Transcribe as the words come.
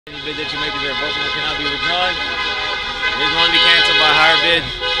Any bid that you make is irrevocable, cannot be withdrawn. It is one to be canceled by higher bid.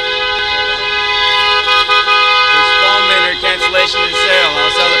 Postponement or cancellation of the sale.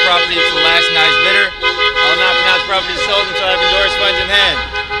 I'll sell the property to the last night's bidder. I will not pronounce property sold until I have endorsed funds in hand.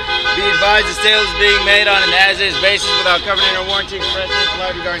 Be advised the sale is being made on an as-is basis without covenant or warranty expressed in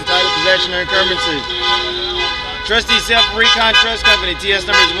the regarding title, possession, or encumbrances. Trustee Sale for Recon Trust Company, TS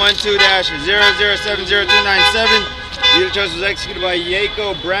number is 12-0070297. Deed of trust was executed by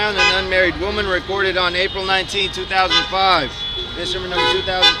Yako Brown, an unmarried woman, recorded on April 19, 2005. Instrument number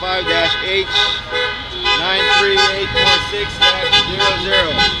 2005-8-93846-00.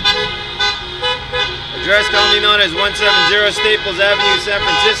 Address commonly known as 170 Staples Avenue, San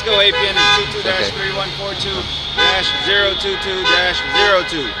Francisco. APN is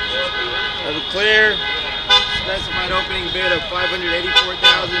 22-3142-022-02. Have a clear specified opening bid of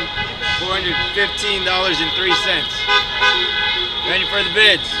 $584,415.03. Ready for the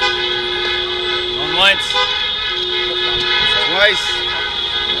bids? Going once. Twice.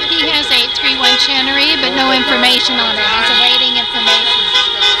 He has 831 Channery, but no information on it. He's awaiting information.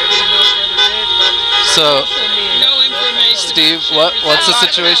 So, No information. Steve, what's the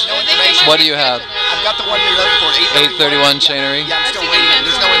situation? No information. What do you have? I've got the one you're looking for. 831 Channery? Yeah, I'm still waiting.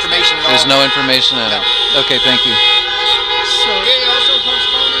 There's no information at all. There's no information on it. Okay, thank you. Okay, also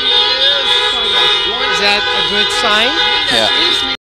postponing is... Is that a good sign? Yeah.